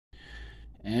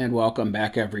And welcome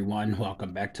back, everyone.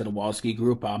 Welcome back to the Walski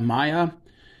Group. I'm Maya.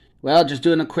 Well, just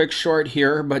doing a quick short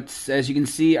here, but as you can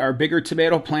see, our bigger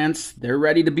tomato plants, they're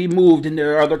ready to be moved into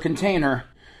their other container.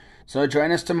 So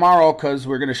join us tomorrow because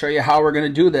we're going to show you how we're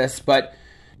going to do this, but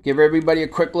give everybody a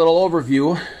quick little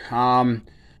overview.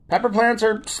 Pepper plants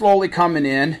are slowly coming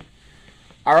in.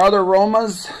 Our other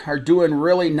Romas are doing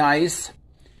really nice.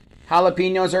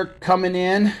 Jalapenos are coming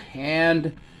in,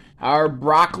 and our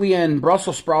broccoli and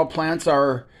Brussels sprout plants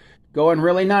are going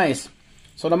really nice.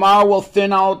 So tomorrow we'll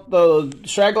thin out the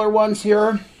straggler ones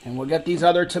here, and we'll get these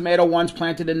other tomato ones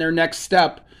planted in their next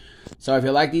step. So if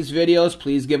you like these videos,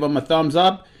 please give them a thumbs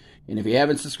up. And if you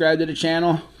haven't subscribed to the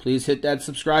channel, please hit that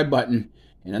subscribe button.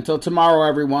 And until tomorrow,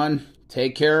 everyone,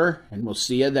 take care, and we'll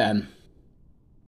see you then.